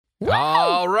Woo!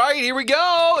 All right, here we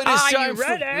go. It is Are time you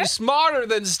ready? for Smarter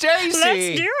Than Staci.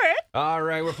 Let's do it. All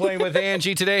right, we're playing with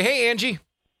Angie today. Hey, Angie.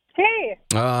 Hey.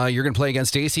 You're going to play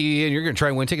against Staci, and you're going to try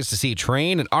and win tickets to see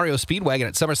Train and REO Speedwagon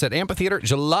at Somerset Amphitheater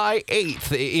July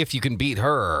 8th, if you can beat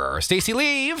her. Staci,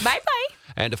 leave. Bye-bye.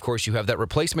 And, of course, you have that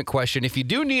replacement question. If you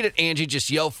do need it, Angie, just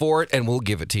yell for it, and we'll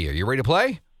give it to you. You ready to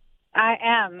play? I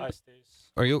am.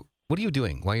 What are you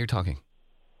doing while you're talking?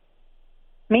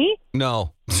 Me?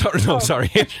 No. Sorry.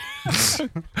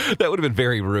 That would have been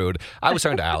very rude. I was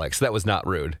talking to Alex. That was not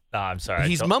rude. No, I'm sorry.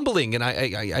 He's mumbling, and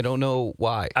I don't know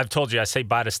why. I've told you I say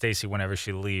bye to Staci whenever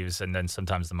she leaves, and then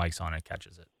sometimes the mic's on and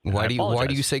catches it. And Why I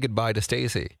do you say goodbye to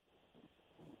Staci?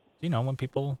 You know, when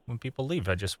people leave,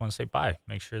 I just want to say bye.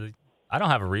 Make sure that I don't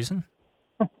have a reason.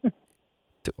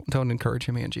 Don't encourage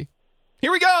him, Angie.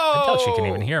 Here we go. I doubt she can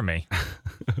even hear me.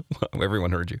 Well,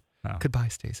 everyone heard you. No. Goodbye,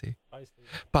 Staci. Bye, Staci.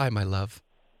 Bye, my love.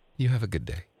 You have a good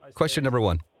day. Bye, Question Staci. number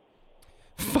 1.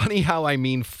 Funny how I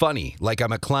mean funny, like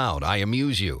I'm a clown. I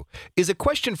amuse you. Is a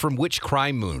question from which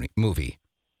crime movie?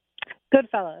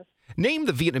 Goodfellas. Name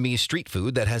the Vietnamese street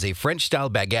food that has a French-style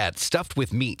baguette stuffed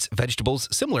with meats, vegetables,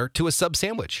 similar to a sub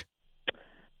sandwich.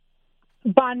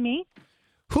 Banh mi.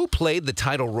 Who played the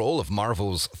title role of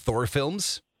Marvel's Thor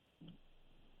films?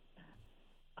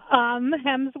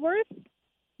 Hemsworth.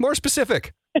 More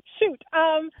specific. Shoot.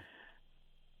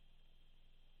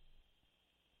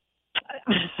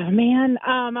 Man.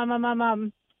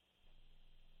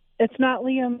 It's not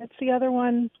Liam. It's the other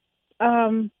one.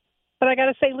 But I got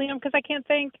to say Liam because I can't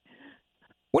think.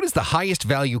 What is the highest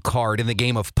value card in the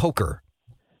game of poker?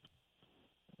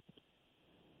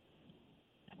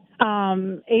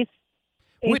 Ace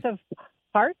Which- of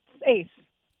hearts. Ace.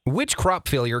 Which crop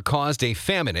failure caused a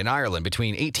famine in Ireland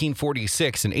between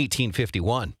 1846 and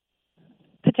 1851?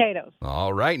 Potatoes.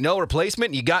 All right, no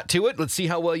replacement. You got to it. Let's see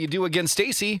how well you do against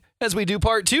Staci as we do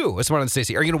part 2. Let's run on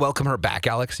Staci. Are you going to welcome her back,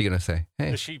 Alex? Are you going to say,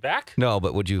 hey? Is she back? No,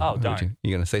 but would you? Oh, would darn.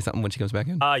 you going to say something when she comes back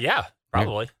in? Yeah,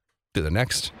 probably. Do the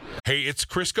next. Hey, it's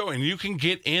Crisco, and you can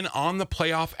get in on the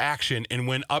playoff action and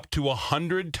win up to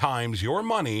 100 times your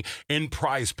money in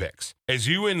Prize Picks. As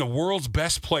you and the world's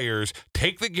best players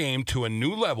take the game to a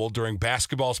new level during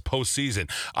basketball's postseason.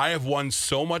 I have won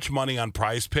so much money on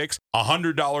Prize Picks,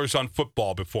 $100 on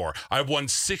football before. I've won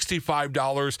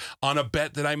 $65 on a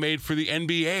bet that I made for the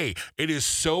NBA. It is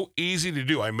so easy to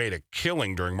do. I made a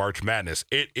killing during March Madness.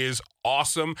 It is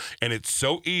awesome, and it's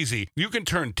so easy. You can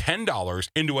turn $10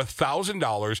 into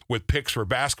 $1,000 with picks for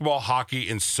basketball, hockey,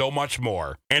 and so much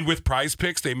more. And with Prize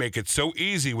Picks, they make it so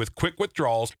easy with quick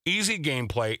withdrawals, easy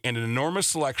gameplay, and an enormous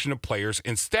selection of players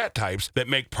and stat types that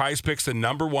make Prize Picks the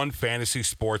 #1 fantasy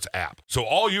sports app. So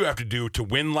all you have to do to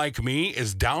win like me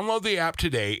is download the app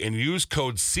today and use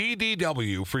code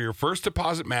CDW for your first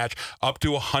deposit match up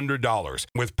to $100.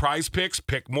 With Prize Picks,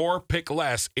 pick more, pick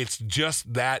less. It's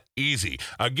just that easy.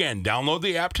 Again, download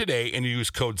the app today and use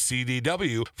code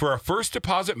CDW for a first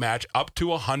deposit match up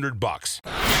to $100.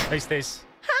 Hey, Stace.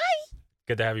 Hi.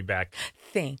 Good to have you back.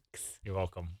 Thanks. You're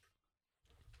welcome.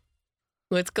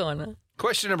 What's going on?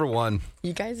 Question number 1.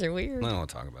 You guys are weird. I don't want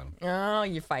to talk about him. Oh,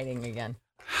 you're fighting again.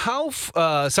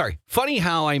 Funny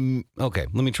how I'm... Okay,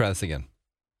 let me try this again.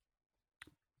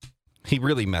 He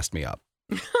really messed me up.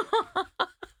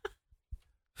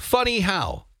 Funny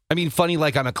how? I mean, funny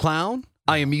like I'm a clown?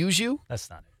 I amuse you? That's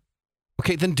not it.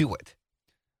 Okay, then do it.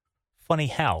 Funny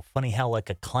how? Funny how like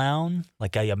a clown?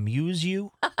 Like I amuse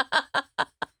you?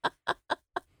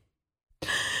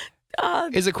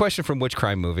 Is a question from which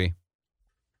crime movie?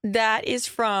 That is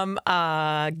from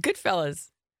Goodfellas.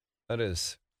 That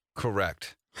is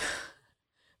correct.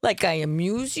 Like I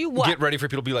amuse you? What? Get ready for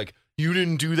people to be like, you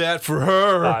didn't do that for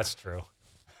her. That's true.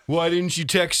 Why didn't you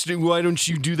text? Why don't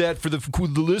you do that for the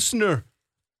listener?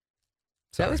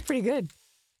 That was pretty good.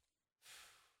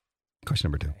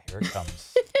 Question number 2. Here it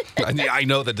comes. I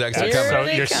know the texts are Here coming.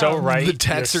 they You're come. so right. The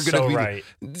texts You're are going to so be right.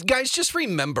 Guys, just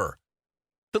remember,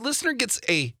 the listener gets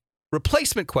a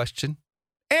replacement question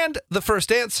and the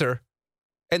first answer,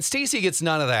 and Staci gets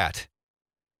none of that.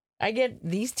 I get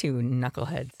these two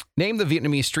knuckleheads. Name the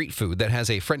Vietnamese street food that has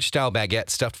a French-style baguette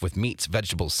stuffed with meats,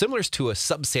 vegetables, similar to a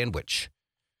sub sandwich.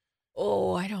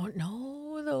 Oh, I don't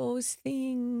know those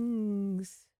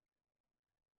things.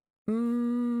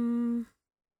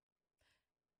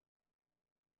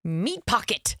 Meat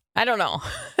pocket. I don't know.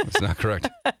 That's not correct.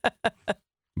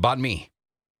 Banh mi.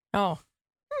 Oh,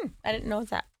 I didn't know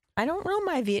that. I don't know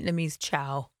my Vietnamese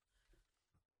chow.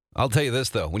 I'll tell you this,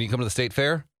 though. When you come to the state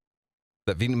fair,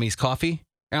 that Vietnamese coffee,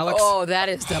 Alex. Oh, that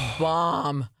is the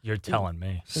bomb. You're telling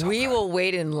me. We will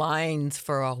wait in lines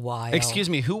for a while. Excuse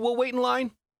me, who will wait in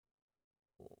line?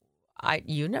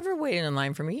 You never waited in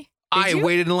line for me. I you?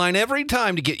 waited in line every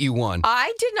time to get you one.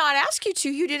 I did not ask you to.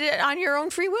 You did it on your own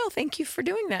free will. Thank you for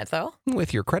doing that, though.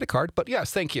 With your credit card, but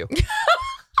yes, thank you.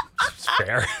 It's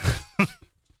fair.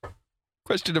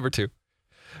 Question number 2.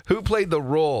 Who played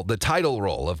the title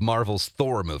role of Marvel's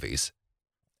Thor movies?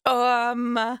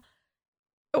 Oh,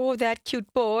 that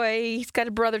cute boy. He's got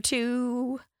a brother,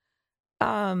 too.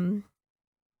 Oh,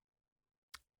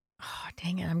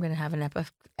 dang it. I'm going to have an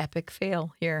epic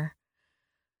fail here.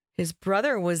 His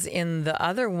brother was in the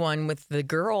other one with the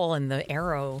girl and the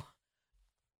arrow.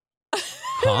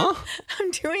 Huh? I'm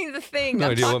doing the thing.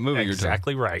 No idea what movie you're talking.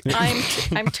 Exactly right.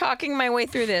 I'm talking my way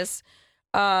through this.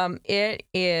 It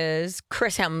is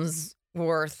Chris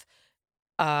Hemsworth.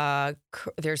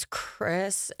 There's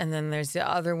Chris, and then there's the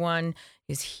other one.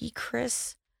 Is he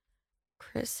Chris?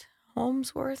 Chris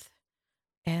Hemsworth,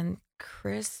 and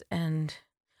Chris, and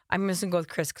I'm just gonna go with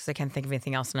Chris because I can't think of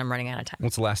anything else, and I'm running out of time.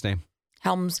 What's the last name?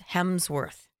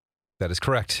 Hemsworth. That is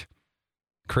correct.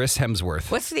 Chris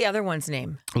Hemsworth. What's the other one's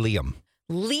name? Liam.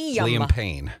 Liam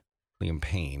Payne. Liam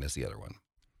Payne is the other one.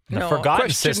 The No. forgotten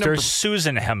Question sister, number-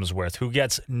 Susan Hemsworth, who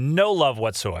gets no love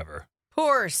whatsoever.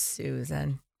 Poor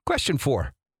Susan. Question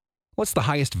 4. What's the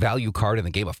highest value card in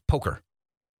the game of poker?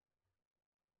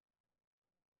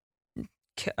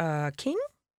 King?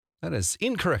 That is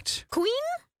incorrect. Queen?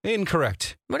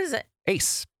 Incorrect. What is it?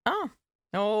 Ace.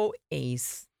 Oh,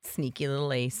 ace. Sneaky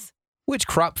little ace. Which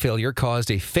crop failure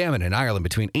caused a famine in Ireland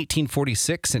between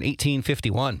 1846 and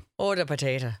 1851? Oh, the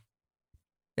potato.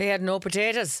 They had no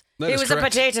potatoes. That It is was correct. a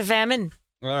potato famine.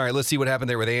 All right, let's see what happened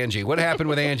there with Angie. What happened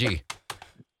with Angie?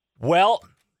 Well,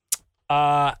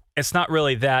 it's not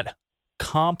really that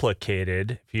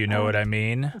complicated, if you know what I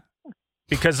mean.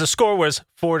 Because the score was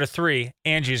 4-3.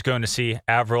 Angie's going to see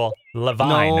Avril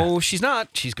Lavigne. No, she's not.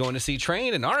 She's going to see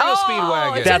Train and REO Oh,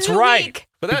 Speedwagon. it's a That's new right. week.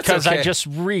 But that's Because okay. I just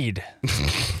read.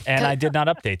 And I did not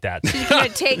update that. She's going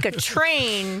to take a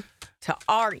train to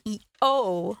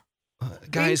REO.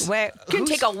 Guys, Going to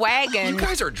take a wagon. you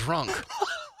guys are drunk.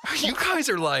 You guys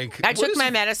are like... I what took is- my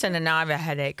medicine and now I have a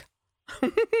headache.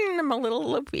 I'm a little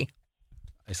loopy.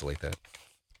 Isolate that.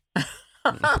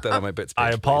 Put that on my bits page, I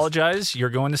please. apologize. You're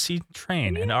going to see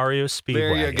Train and REO Speedwagon.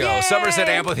 There you go. Yay! Somerset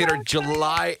Amphitheater,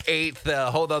 July 8th.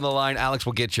 Hold on the line. Alex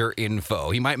will get your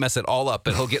info. He might mess it all up,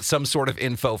 but he'll get some sort of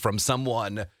info from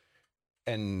someone,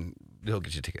 and he'll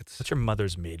get you tickets. What's your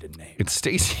mother's maiden name? It's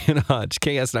Staci and Hodge,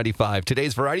 KS95.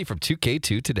 Today's variety from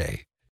 2K2 Today.